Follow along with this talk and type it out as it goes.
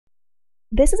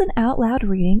This is an out loud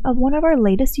reading of one of our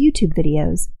latest YouTube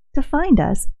videos. To find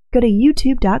us, go to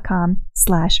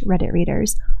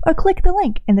youtube.com/redditreaders or click the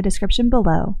link in the description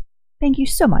below. Thank you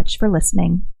so much for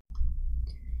listening.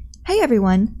 Hey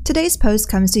everyone, today's post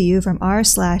comes to you from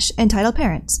r/entitled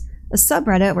parents, a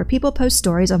subreddit where people post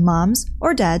stories of moms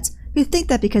or dads who think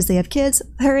that because they have kids,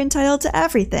 they're entitled to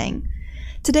everything.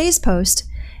 Today's post,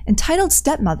 entitled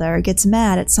stepmother gets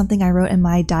mad at something I wrote in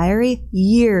my diary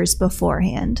years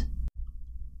beforehand.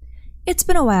 It's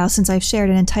been a while since I've shared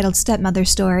an entitled stepmother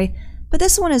story, but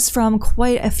this one is from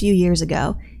quite a few years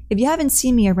ago. If you haven't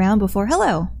seen me around before,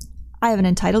 hello! I have an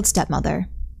entitled stepmother.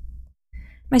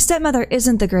 My stepmother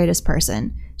isn't the greatest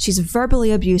person. She's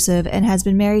verbally abusive and has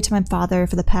been married to my father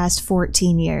for the past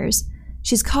 14 years.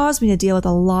 She's caused me to deal with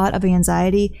a lot of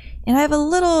anxiety, and I have a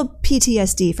little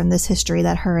PTSD from this history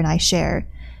that her and I share.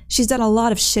 She's done a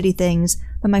lot of shitty things,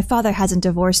 but my father hasn't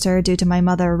divorced her due to my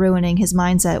mother ruining his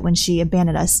mindset when she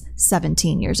abandoned us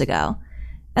 17 years ago.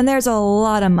 And there's a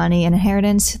lot of money and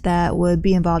inheritance that would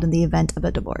be involved in the event of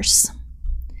a divorce.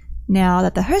 Now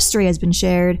that the history has been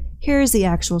shared, here's the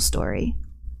actual story.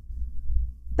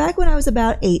 Back when I was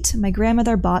about 8, my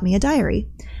grandmother bought me a diary.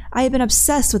 I had been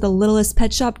obsessed with the littlest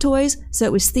pet shop toys, so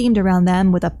it was themed around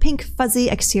them with a pink fuzzy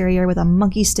exterior with a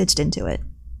monkey stitched into it.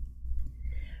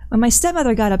 When my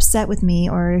stepmother got upset with me,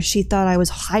 or she thought I was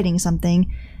hiding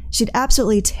something, she'd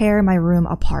absolutely tear my room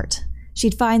apart.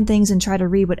 She'd find things and try to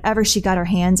read whatever she got her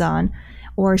hands on,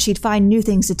 or she'd find new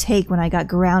things to take when I got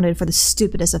grounded for the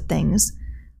stupidest of things.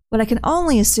 What I can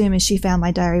only assume is she found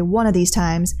my diary one of these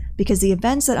times, because the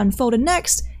events that unfolded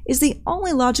next is the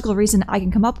only logical reason I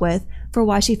can come up with for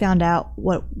why she found out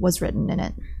what was written in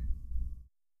it.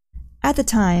 At the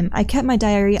time, I kept my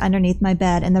diary underneath my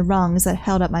bed in the rungs that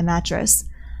held up my mattress.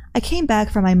 I came back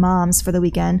from my mom's for the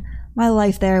weekend. My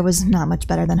life there was not much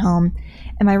better than home,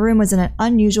 and my room was in an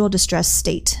unusual distressed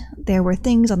state. There were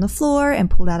things on the floor and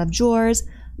pulled out of drawers,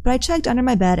 but I checked under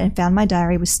my bed and found my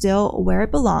diary was still where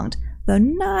it belonged, though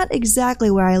not exactly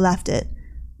where I left it.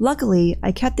 Luckily,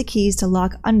 I kept the keys to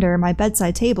lock under my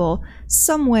bedside table,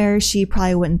 somewhere she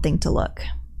probably wouldn't think to look.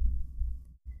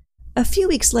 A few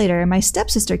weeks later, my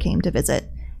stepsister came to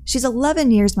visit. She's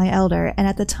 11 years my elder, and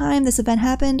at the time this event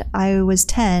happened, I was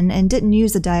 10 and didn't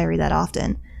use the diary that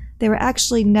often. There were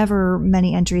actually never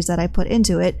many entries that I put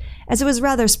into it, as it was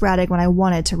rather sporadic when I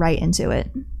wanted to write into it.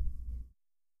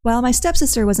 While my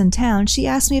stepsister was in town, she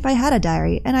asked me if I had a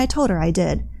diary, and I told her I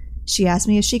did. She asked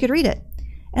me if she could read it.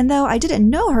 And though I didn't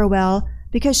know her well,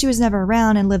 because she was never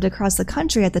around and lived across the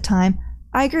country at the time,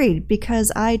 I agreed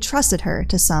because I trusted her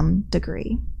to some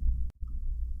degree.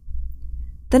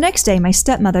 The next day, my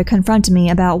stepmother confronted me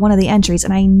about one of the entries,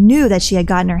 and I knew that she had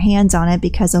gotten her hands on it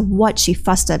because of what she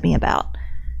fussed at me about.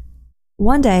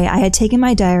 One day, I had taken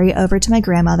my diary over to my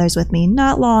grandmother's with me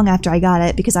not long after I got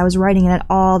it because I was writing in it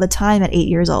all the time at 8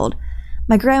 years old.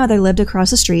 My grandmother lived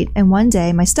across the street, and one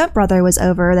day my stepbrother was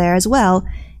over there as well,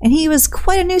 and he was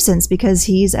quite a nuisance because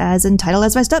he's as entitled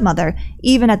as my stepmother,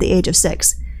 even at the age of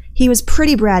 6. He was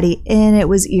pretty bratty, and it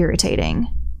was irritating.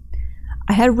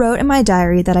 I had wrote in my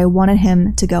diary that I wanted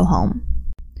him to go home.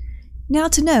 Now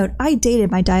to note, I dated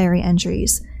my diary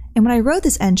entries, and when I wrote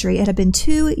this entry, it had been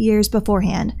 2 years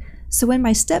beforehand, so when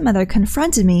my stepmother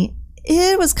confronted me,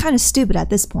 it was kind of stupid at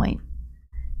this point.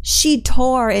 She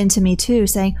tore into me too,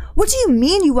 saying, "What do you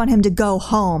mean you want him to go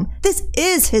home? This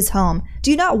is his home.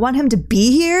 Do you not want him to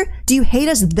be here? Do you hate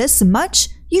us this much?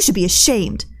 You should be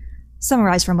ashamed."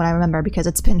 Summarized from what I remember because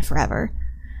it's been forever.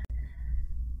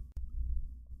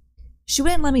 She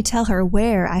wouldn't let me tell her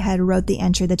where I had wrote the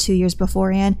entry the 2 years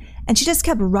beforehand, and she just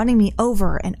kept running me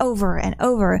over and over and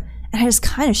over, and I just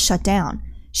kind of shut down.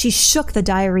 She shook the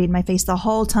diary in my face the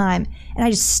whole time, and I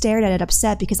just stared at it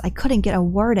upset because I couldn't get a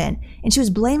word in, and she was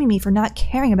blaming me for not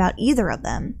caring about either of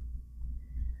them.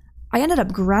 I ended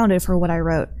up grounded for what I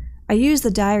wrote. I used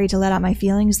the diary to let out my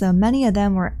feelings, though many of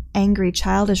them were angry,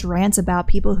 childish rants about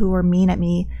people who were mean at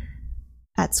me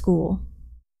at school.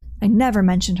 I never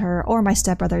mentioned her or my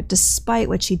stepbrother, despite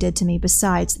what she did to me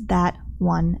besides that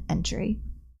one entry.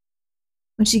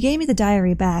 When she gave me the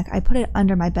diary back, I put it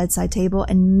under my bedside table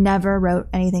and never wrote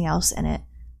anything else in it.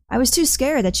 I was too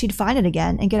scared that she'd find it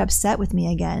again and get upset with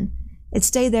me again. It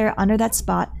stayed there under that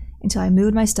spot until I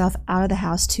moved my stuff out of the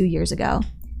house 2 years ago.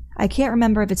 I can't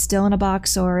remember if it's still in a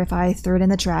box or if I threw it in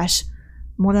the trash.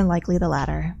 More than likely the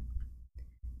latter.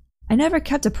 I never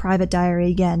kept a private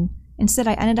diary again. Instead,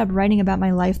 I ended up writing about my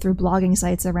life through blogging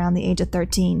sites around the age of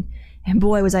 13, and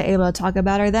boy was I able to talk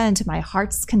about her then to my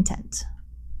heart's content.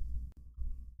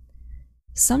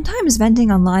 Sometimes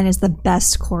venting online is the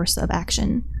best course of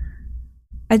action.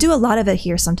 I do a lot of it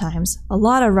here sometimes. A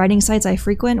lot of writing sites I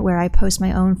frequent where I post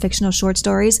my own fictional short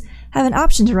stories have an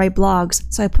option to write blogs,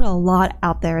 so I put a lot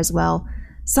out there as well.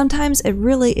 Sometimes it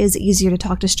really is easier to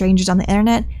talk to strangers on the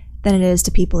internet than it is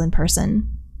to people in person.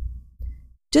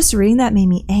 Just reading that made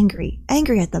me angry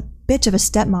at the bitch of a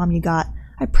stepmom you got.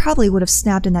 I probably would have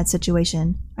snapped in that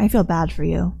situation. I feel bad for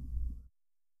you.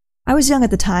 I was young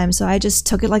at the time, so I just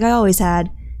took it like I always had.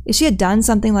 If she had done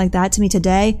something like that to me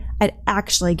today, I'd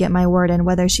actually get my word in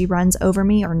whether she runs over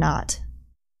me or not.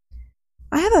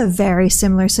 I have a very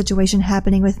similar situation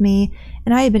happening with me,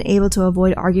 and I have been able to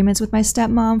avoid arguments with my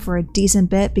stepmom for a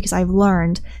decent bit because I've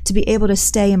learned to be able to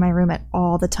stay in my room at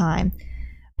all the time.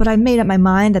 But I've made up my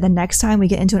mind that the next time we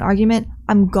get into an argument,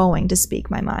 I'm going to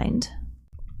speak my mind.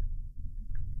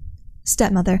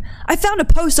 Stepmother, I found a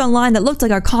post online that looked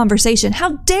like our conversation.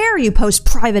 How dare you post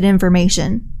private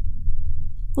information?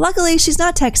 Luckily, she's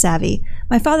not tech savvy.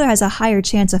 My father has a higher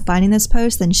chance of finding this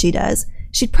post than she does.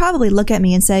 She'd probably look at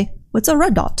me and say, "What's a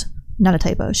red dot?" Not a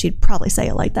typo, she'd probably say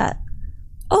it like that.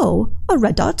 "Oh, a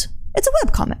red dot? It's a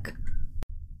webcomic."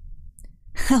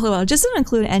 LOL, just don't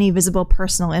include any visible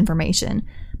personal information.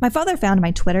 My father found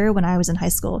my Twitter when I was in high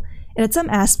school. It had some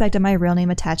aspect of my real name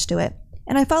attached to it.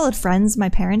 And I followed friends my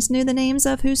parents knew the names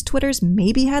of whose Twitters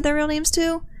maybe had their real names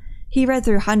too. He read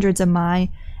through hundreds of my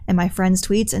friends'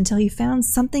 tweets until he found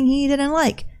something he didn't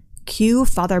like. Cue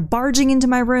father barging into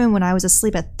my room when I was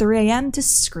asleep at 3 a.m. to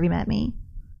scream at me.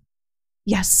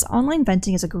 Yes, online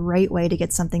venting is a great way to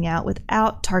get something out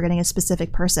without targeting a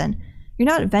specific person. You're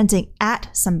not venting at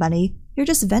somebody, you're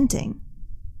just venting.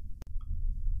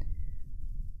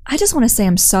 I just want to say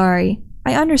I'm sorry.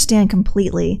 I understand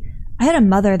completely. I had a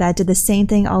mother that did the same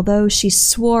thing, although she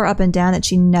swore up and down that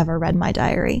she never read my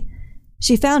diary.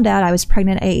 She found out I was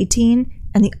pregnant at 18,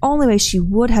 and the only way she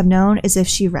would have known is if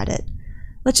she read it.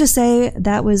 Let's just say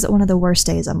that was one of the worst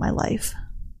days of my life.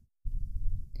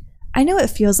 I know it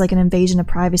feels like an invasion of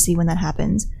privacy when that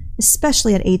happens,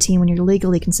 especially at 18 when you're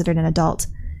legally considered an adult.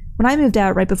 When I moved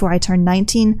out right before I turned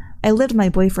 19, I lived with my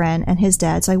boyfriend and his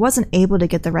dad, so I wasn't able to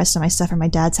get the rest of my stuff from my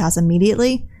dad's house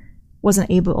immediately.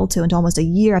 Wasn't able to until almost a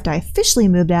year after I officially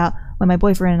moved out when my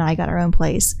boyfriend and I got our own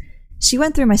place. She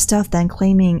went through my stuff then,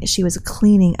 claiming she was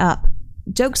cleaning up.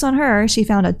 Joke's on her, she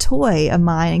found a toy of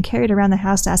mine and carried it around the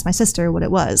house to ask my sister what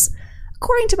it was.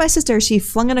 According to my sister, she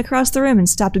flung it across the room and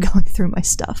stopped going through my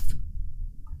stuff.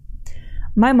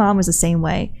 My mom was the same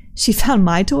way. She found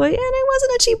my toy, and it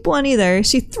wasn't a cheap one either.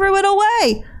 She threw it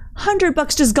away!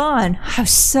 $100 just gone. I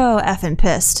was so effing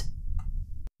pissed.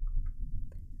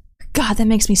 God, that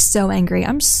makes me so angry.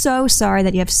 I'm so sorry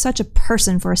that you have such a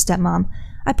person for a stepmom.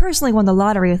 I personally won the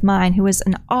lottery with mine, who was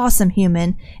an awesome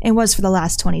human and was for the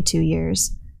last 22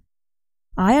 years.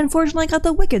 I unfortunately got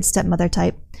the wicked stepmother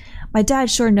type. My dad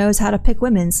sure knows how to pick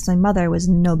women since my mother was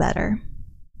no better.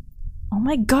 Oh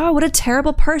my god, what a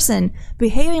terrible person!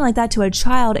 Behaving like that to a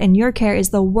child in your care is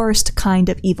the worst kind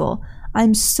of evil.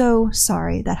 I'm so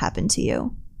sorry that happened to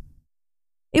you.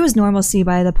 It was normalcy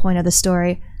by the point of the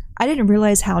story. I didn't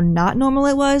realize how not normal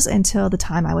it was until the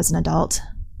time I was an adult.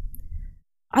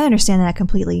 I understand that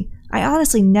completely. I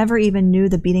honestly never even knew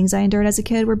the beatings I endured as a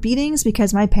kid were beatings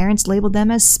because my parents labeled them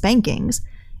as spankings.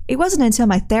 It wasn't until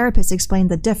my therapist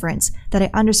explained the difference that I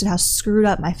understood how screwed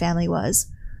up my family was.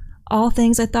 All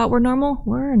things I thought were normal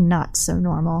were not so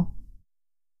normal.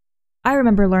 I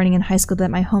remember learning in high school that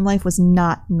my home life was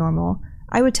not normal.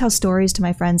 I would tell stories to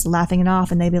my friends laughing it off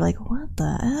and they'd be like, "What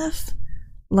the F?"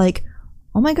 Like,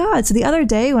 "Oh my god, so the other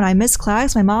day when I missed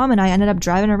class, my mom and I ended up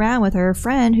driving around with her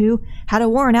friend who had a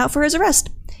warrant out for his arrest.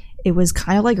 It was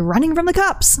kind of like running from the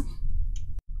cops."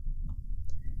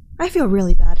 I feel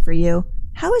really bad for you.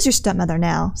 How is your stepmother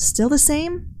now? Still the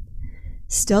same?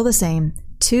 Still the same.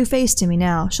 Two-faced to me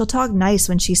now. She'll talk nice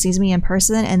when she sees me in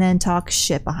person and then talk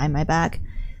shit behind my back.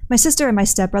 My sister and my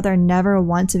stepbrother never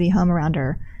want to be home around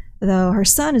her, though her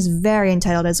son is very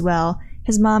entitled as well.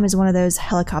 His mom is one of those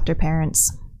helicopter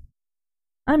parents.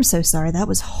 I'm so sorry, that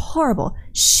was horrible.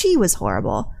 She was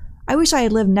horrible. I wish I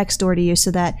had lived next door to you so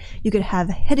that you could have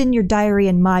hidden your diary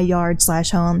in my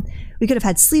yard/home. We could have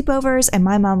had sleepovers and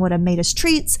my mom would have made us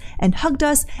treats and hugged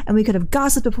us and we could have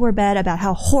gossiped before bed about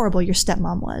how horrible your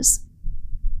stepmom was.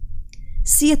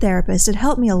 See a therapist. It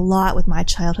helped me a lot with my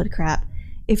childhood crap.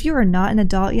 If you are not an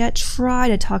adult yet, try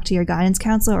to talk to your guidance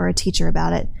counselor or a teacher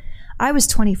about it. I was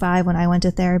 25 when I went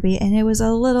to therapy and it was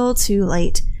a little too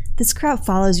late. This crap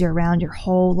follows you around your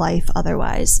whole life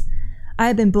otherwise. I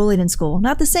have been bullied in school.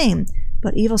 Not the same,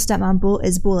 but evil stepmom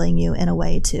is bullying you in a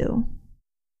way too.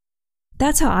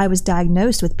 That's how I was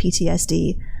diagnosed with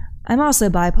PTSD. I'm also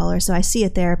bipolar, so I see a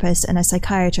therapist and a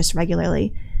psychiatrist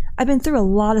regularly. I've been through a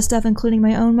lot of stuff, including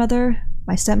my own mother,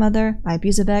 my stepmother, my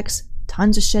abusive ex,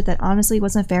 tons of shit that honestly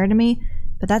wasn't fair to me,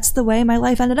 but that's the way my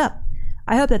life ended up.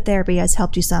 I hope that therapy has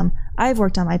helped you some. I've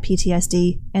worked on my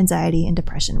PTSD, anxiety, and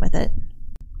depression with it.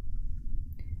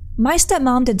 My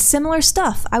stepmom did similar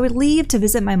stuff. I would leave to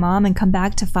visit my mom and come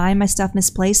back to find my stuff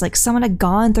misplaced like someone had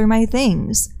gone through my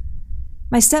things.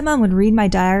 My stepmom would read my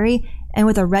diary and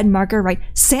with a red marker write,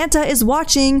 "Santa is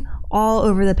watching," all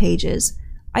over the pages.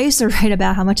 I used to write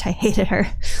about how much I hated her.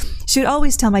 She would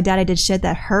always tell my dad I did shit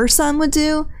that her son would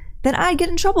do, then I'd get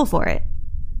in trouble for it.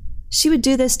 She would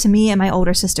do this to me and my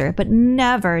older sister, but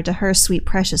never to her sweet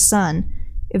precious son.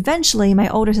 Eventually, my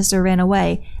older sister ran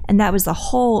away, and that was the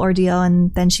whole ordeal,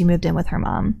 and then she moved in with her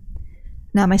mom.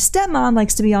 Now, my stepmom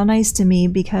likes to be all nice to me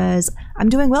because I'm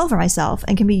doing well for myself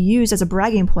and can be used as a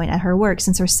bragging point at her work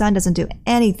since her son doesn't do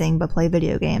anything but play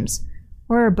video games.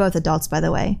 We're both adults, by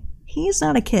the way. He's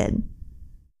not a kid.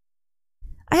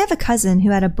 I have a cousin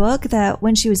who had a book that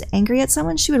when she was angry at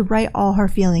someone, she would write all her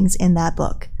feelings in that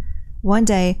book. One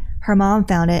day, her mom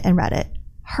found it and read it.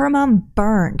 Her mom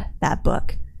burned that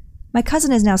book. My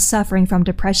cousin is now suffering from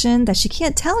depression that she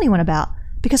can't tell anyone about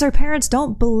because her parents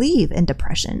don't believe in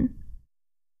depression.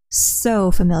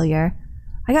 So familiar.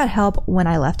 I got help when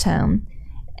I left home,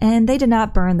 and they did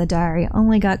not burn the diary,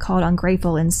 only got called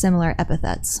ungrateful and similar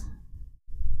epithets.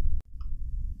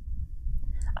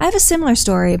 I have a similar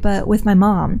story, but with my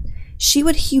mom. She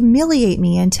would humiliate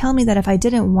me and tell me that if I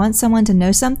didn't want someone to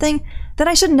know something, then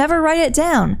I should never write it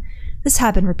down. This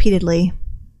happened repeatedly.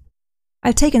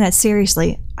 I've taken that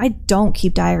seriously. I don't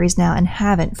keep diaries now and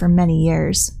haven't for many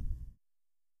years.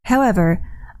 However,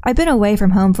 I've been away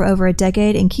from home for over a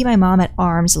decade and keep my mom at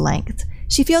arm's length.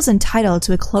 She feels entitled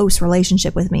to a close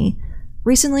relationship with me.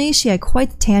 Recently, she had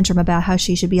quite the tantrum about how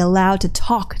she should be allowed to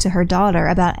talk to her daughter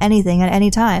about anything at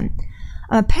any time.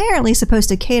 I'm apparently supposed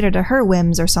to cater to her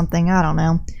whims or something, I don't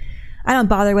know. I don't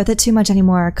bother with it too much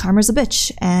anymore. Karma's a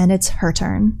bitch, and it's her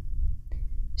turn.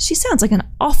 She sounds like an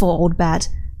awful old bat.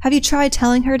 Have you tried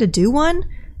telling her to do one?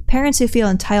 Parents who feel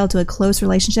entitled to a close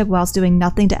relationship whilst doing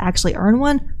nothing to actually earn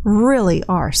one really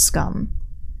are scum.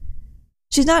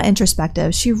 She's not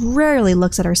introspective. She rarely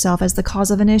looks at herself as the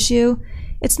cause of an issue.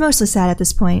 It's mostly sad at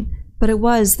this point, but it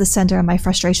was the center of my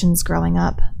frustrations growing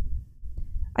up.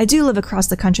 I do live across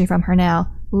the country from her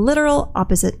now, literal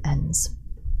opposite ends.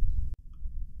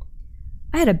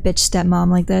 I had a bitch stepmom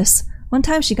like this. One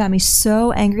time she got me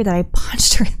so angry that I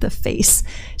punched her in the face.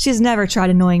 She has never tried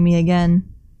annoying me again.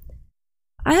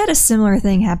 I had a similar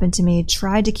thing happen to me.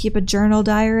 Tried to keep a journal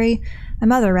diary. My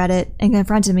mother read it and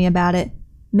confronted me about it.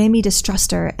 Made me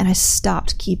distrust her, and I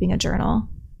stopped keeping a journal.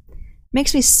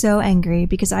 Makes me so angry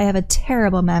because I have a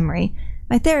terrible memory.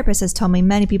 My therapist has told me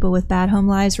many people with bad home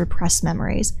lives repress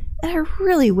memories, and I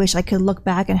really wish I could look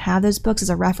back and have those books as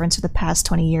a reference to the past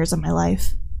 20 years of my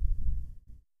life.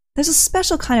 There's a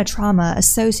special kind of trauma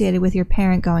associated with your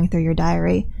parent going through your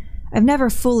diary. I've never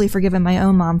fully forgiven my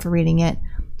own mom for reading it,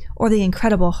 or the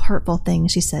incredible hurtful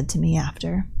things she said to me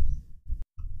after.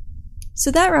 So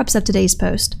that wraps up today's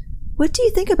post. What do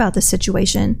you think about this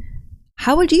situation?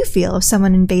 How would you feel if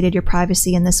someone invaded your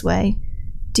privacy in this way?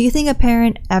 Do you think a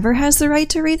parent ever has the right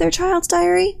to read their child's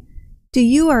diary? Do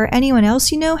you or anyone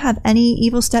else you know have any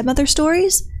evil stepmother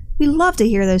stories? We'd love to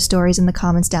hear those stories in the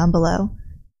comments down below.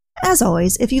 As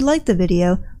always, if you liked the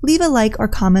video, leave a like or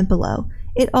comment below.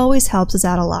 It always helps us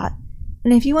out a lot.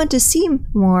 And if you want to see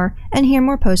more and hear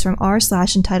more posts from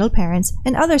r/entitled parents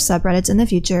and other subreddits in the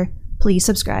future, please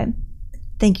subscribe.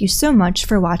 Thank you so much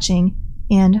for watching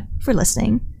and for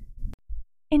listening.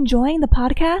 Enjoying the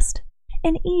podcast?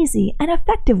 An easy and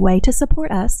effective way to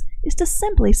support us is to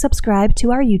simply subscribe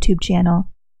to our YouTube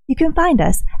channel. You can find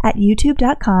us at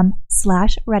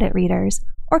youtube.com/redditreaders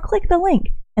or click the link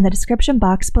in the description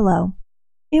box below.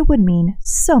 It would mean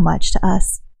so much to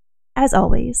us. As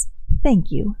always, thank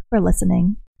you for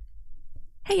listening.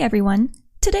 Hey everyone,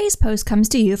 today's post comes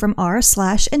to you from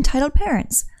r/entitled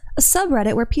parents, a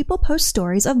subreddit where people post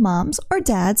stories of moms or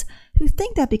dads who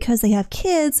think that because they have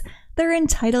kids, they're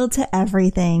entitled to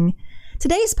everything.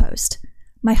 Today's post: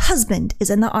 my husband is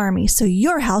in the army, so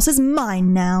your house is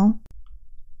mine now.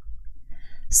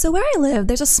 So where I live,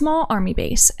 there's a small army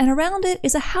base, and around it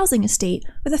is a housing estate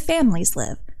where the families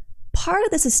live. Part of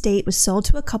this estate was sold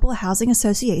to a couple of housing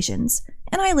associations,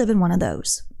 and I live in one of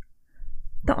those.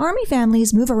 The army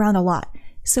families move around a lot,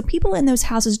 so people in those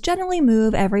houses generally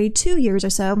move every 2 years or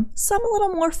so, some a little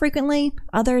more frequently,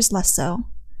 others less so.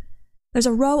 There's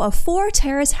a row of 4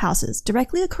 terrace houses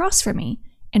directly across from me,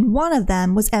 and one of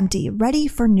them was empty, ready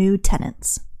for new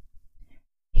tenants.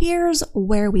 Here's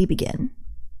where we begin.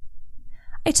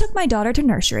 I took my daughter to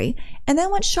nursery and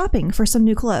then went shopping for some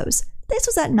new clothes. This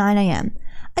was at 9 a.m.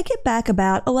 I get back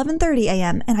about 11:30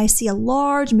 a.m. and I see a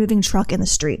large moving truck in the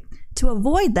street. To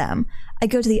avoid them, I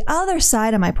go to the other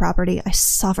side of my property. I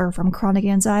suffer from chronic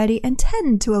anxiety and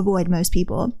tend to avoid most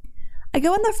people. I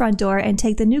go in the front door and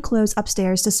take the new clothes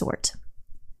upstairs to sort.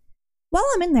 While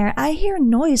I'm in there, I hear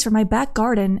noise from my back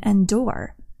garden and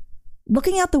door.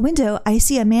 Looking out the window, I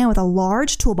see a man with a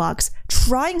large toolbox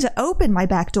trying to open my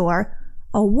back door,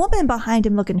 a woman behind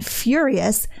him looking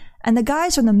furious, and the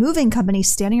guys from the moving company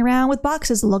standing around with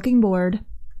boxes looking bored.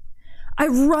 I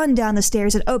run down the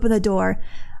stairs and open the door,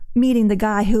 meeting the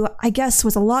guy who I guess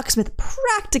was a locksmith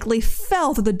practically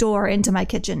fell through the door into my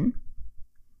kitchen.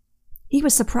 He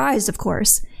was surprised, of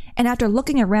course, and after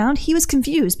looking around, he was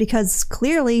confused because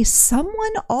clearly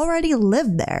someone already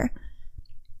lived there.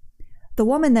 The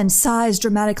woman then sighs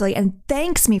dramatically and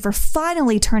thanks me for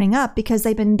finally turning up because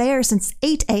they've been there since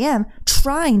 8 a.m.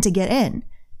 trying to get in.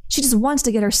 She just wants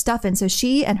to get her stuff in so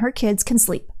she and her kids can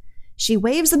sleep. She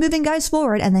waves the moving guys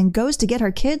forward and then goes to get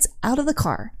her kids out of the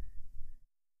car.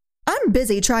 I'm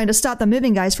busy trying to stop the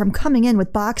moving guys from coming in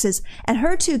with boxes, and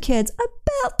her two kids,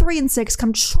 about 3 and 6,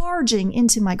 come charging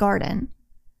into my garden.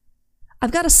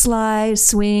 I've got a slide,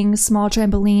 swing, small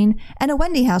trampoline, and a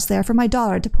Wendy house there for my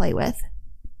daughter to play with.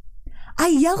 I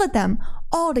yell at them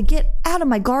all to get out of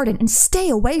my garden and stay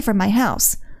away from my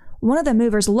house. One of the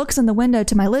movers looks in the window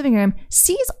to my living room,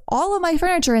 sees all of my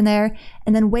furniture in there,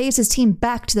 and then waves his team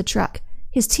back to the truck.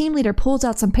 His team leader pulls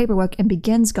out some paperwork and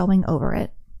begins going over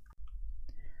it.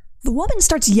 The woman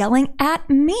starts yelling at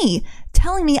me,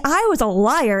 telling me I was a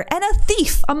liar and a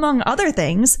thief, among other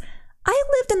things. I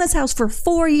lived in this house for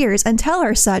 4 years and tell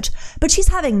her such, but she's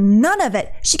having none of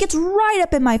it. She gets right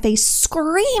up in my face,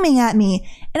 screaming at me,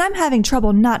 and I'm having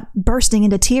trouble not bursting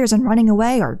into tears and running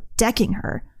away or decking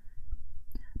her.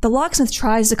 The locksmith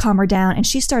tries to calm her down, and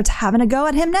she starts having a go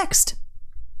at him next.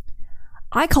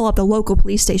 I call up the local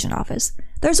police station office.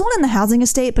 There's one in the housing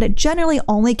estate, but it generally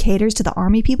only caters to the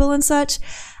army people and such.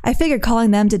 I figured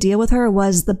calling them to deal with her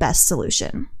was the best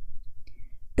solution.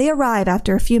 They arrive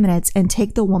after a few minutes and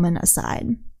take the woman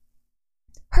aside.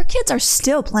 Her kids are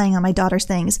still playing on my daughter's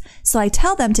things, so I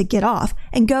tell them to get off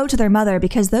and go to their mother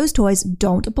because those toys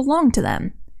don't belong to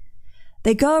them.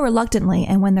 They go reluctantly,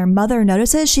 and when their mother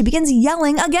notices, she begins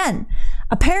yelling again.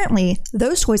 Apparently,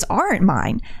 those toys aren't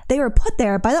mine. They were put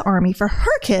there by the army for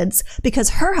her kids because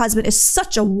her husband is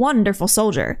such a wonderful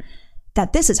soldier.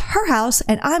 That this is her house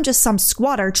and I'm just some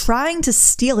squatter trying to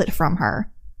steal it from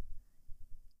her.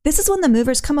 This is when the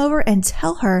movers come over and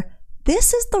tell her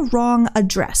this is the wrong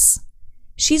address.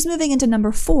 She's moving into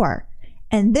number 4,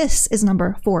 and this is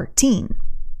number 14.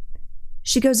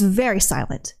 She goes very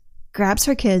silent, grabs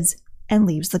her kids, and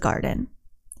leaves the garden.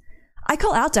 I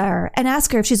call out to her and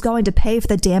ask her if she's going to pay for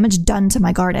the damage done to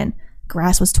my garden.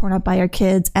 Grass was torn up by her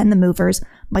kids and the movers,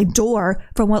 my door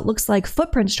from what looks like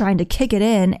footprints trying to kick it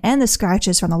in, and the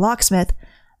scratches from the locksmith,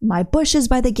 my bushes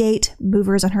by the gate,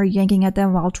 movers and her yanking at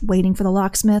them while waiting for the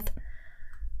locksmith.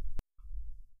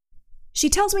 She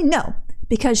tells me no,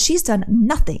 because she's done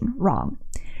nothing wrong,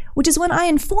 which is when I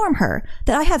inform her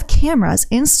that I have cameras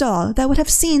installed that would have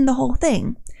seen the whole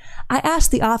thing. I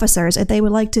asked the officers if they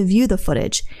would like to view the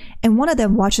footage, and one of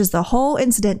them watches the whole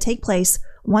incident take place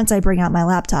once I bring out my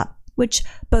laptop, which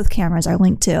both cameras are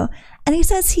linked to, and he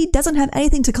says he doesn't have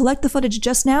anything to collect the footage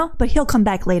just now, but he'll come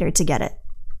back later to get it.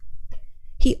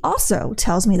 He also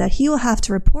tells me that he will have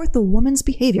to report the woman's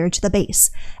behavior to the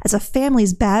base, as a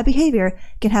family's bad behavior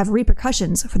can have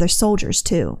repercussions for their soldiers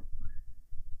too.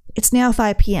 It's now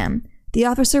 5 p.m. The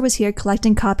officer was here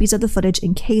collecting copies of the footage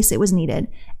in case it was needed,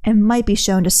 and might be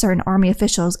shown to certain army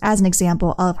officials as an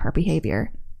example of her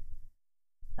behavior.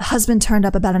 The husband turned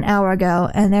up about an hour ago,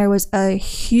 and there was a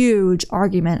huge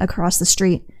argument across the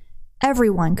street.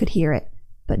 Everyone could hear it,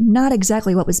 but not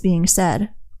exactly what was being said.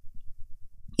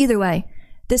 Either way,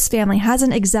 this family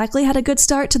hasn't exactly had a good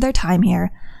start to their time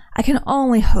here. I can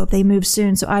only hope they move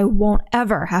soon so I won't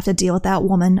ever have to deal with that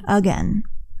woman again.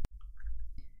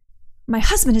 My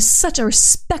husband is such a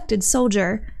respected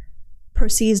soldier,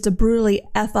 proceeds to brutally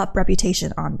F up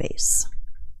reputation on base.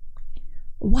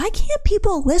 Why can't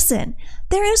people listen?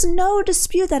 There is no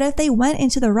dispute that if they went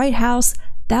into the right house,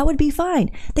 that would be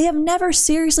fine. They have never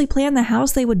seriously planned the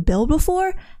house they would build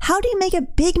before. How do you make a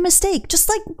big mistake? Just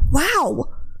like,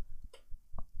 wow.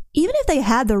 Even if they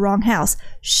had the wrong house,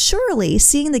 surely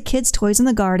seeing the kids' toys in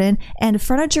the garden and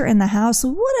furniture in the house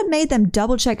would have made them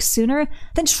double check sooner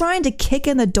than trying to kick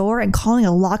in the door and calling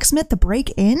a locksmith to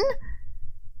break in?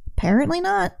 Apparently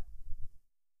not.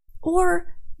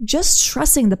 Or just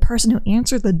trusting the person who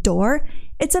answered the door.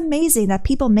 It's amazing that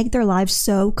people make their lives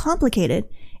so complicated.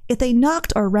 If they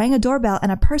knocked or rang a doorbell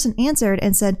and a person answered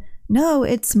and said, "No,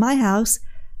 it's my house,"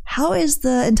 how is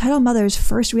the entitled mother's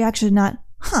first reaction not,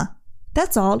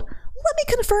 that's odd, let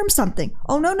me confirm something.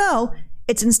 Oh, no.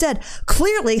 It's instead,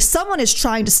 clearly someone is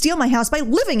trying to steal my house by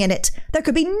living in it. There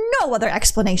could be no other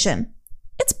explanation.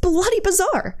 It's bloody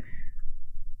bizarre.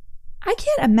 I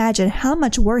can't imagine how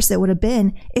much worse it would have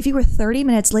been if you were 30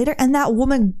 minutes later and that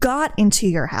woman got into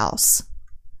your house.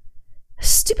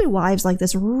 Stupid wives like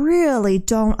this really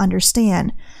don't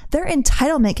understand. Their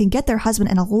entitlement can get their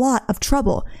husband in a lot of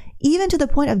trouble, even to the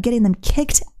point of getting them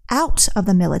kicked out of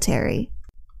the military.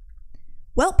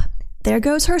 Welp, there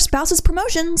goes her spouse's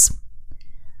promotions.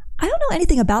 I don't know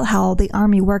anything about how the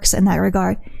Army works in that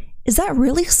regard. Is that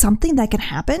really something that can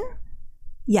happen?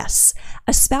 Yes,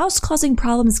 a spouse causing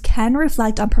problems can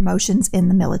reflect on promotions in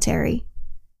the military.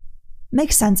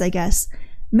 Makes sense, I guess.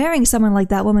 Marrying someone like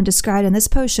that woman described in this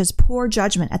post shows poor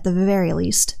judgment at the very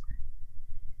least.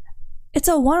 It's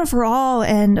a one for all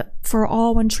and for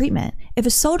all one treatment. If a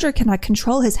soldier cannot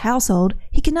control his household,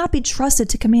 he cannot be trusted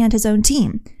to command his own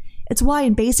team. It's why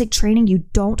in basic training you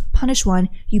don't punish one,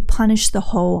 you punish the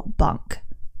whole bunk.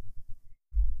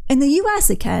 In the US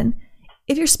it can.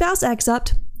 If your spouse acts up,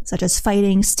 such as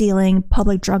fighting, stealing,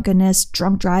 public drunkenness,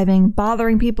 drunk driving,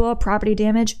 bothering people, property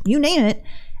damage, you name it,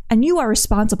 and you are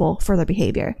responsible for their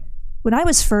behavior. When I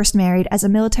was first married as a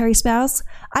military spouse,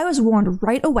 I was warned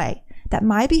right away that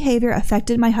my behavior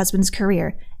affected my husband's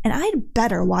career, and I'd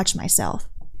better watch myself.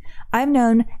 I've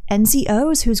known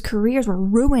NCOs whose careers were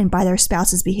ruined by their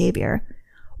spouse's behavior.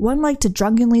 One liked to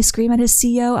drunkenly scream at his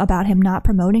CO about him not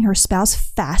promoting her spouse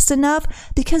fast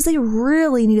enough because they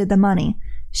really needed the money.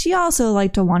 She also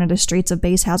liked to wander the streets of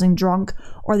base housing drunk,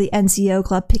 or the NCO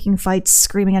club picking fights,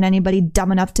 screaming at anybody dumb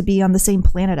enough to be on the same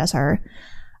planet as her.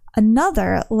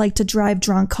 Another liked to drive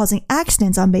drunk, causing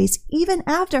accidents on base even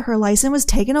after her license was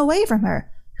taken away from her,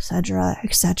 etc.,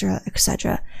 etc.,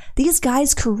 etc. These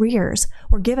guys' careers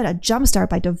were given a jumpstart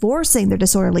by divorcing their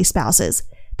disorderly spouses.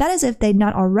 That is if they'd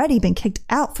not already been kicked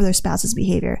out for their spouse's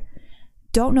behavior.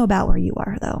 Don't know about where you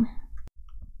are, though.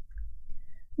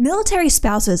 Military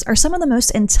spouses are some of the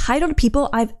most entitled people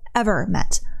I've ever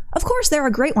met. Of course, there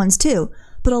are great ones too,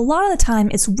 but a lot of the time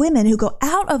it's women who go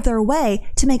out of their way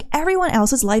to make everyone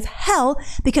else's life hell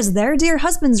because their dear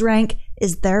husband's rank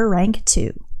is their rank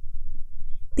too.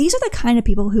 These are the kind of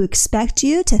people who expect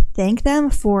you to thank them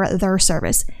for their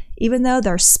service, even though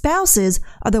their spouses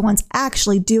are the ones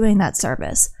actually doing that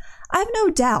service. I have no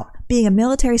doubt being a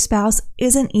military spouse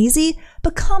isn't easy,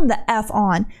 but come the F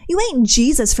on. You ain't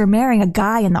Jesus for marrying a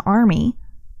guy in the Army.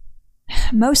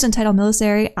 Most entitled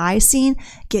military I've seen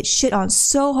get shit on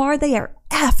so hard they are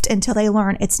effed until they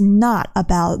learn it's not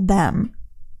about them.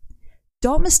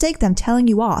 Don't mistake them telling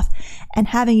you off and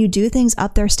having you do things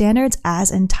up their standards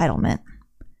as entitlement.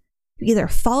 You either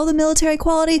follow the military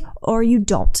quality or you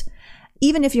don't,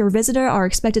 even if your visitor are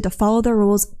expected to follow the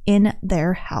rules in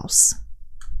their house.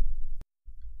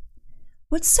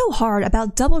 What's so hard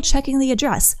about double-checking the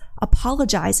address,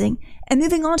 apologizing, and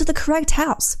moving on to the correct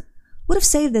house? Would have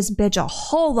saved this bitch a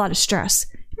whole lot of stress.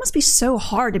 It must be so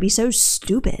hard to be so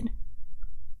stupid.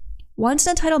 Once an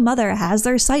entitled mother has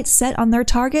their sights set on their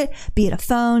target, be it a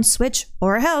phone, switch,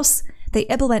 or a house, they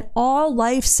implement all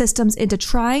life systems into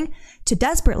trying to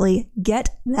desperately get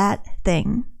that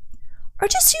thing. Or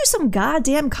just use some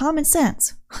goddamn common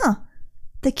sense.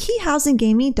 The key housing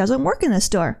gaming doesn't work in this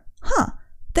store.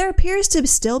 There appears to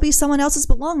still be someone else's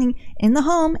belonging in the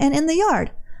home and in the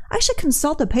yard. I should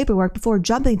consult the paperwork before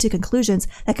jumping to conclusions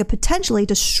that could potentially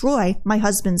destroy my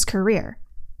husband's career.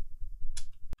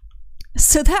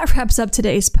 So that wraps up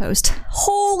today's post.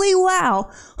 Holy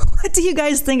wow! What do you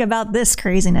guys think about this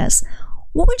craziness?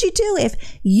 What would you do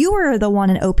if you were the one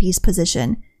in OP's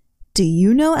position? Do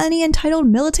you know any entitled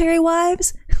military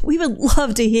wives? We would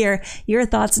love to hear your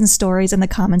thoughts and stories in the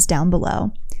comments down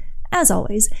below. As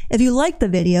always, if you liked the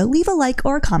video, leave a like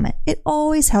or a comment. It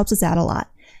always helps us out a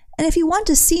lot. And if you want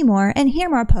to see more and hear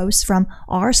more posts from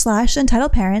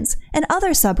r/entitled parents and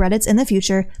other subreddits in the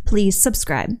future, please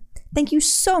subscribe. Thank you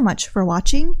so much for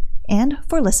watching and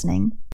for listening.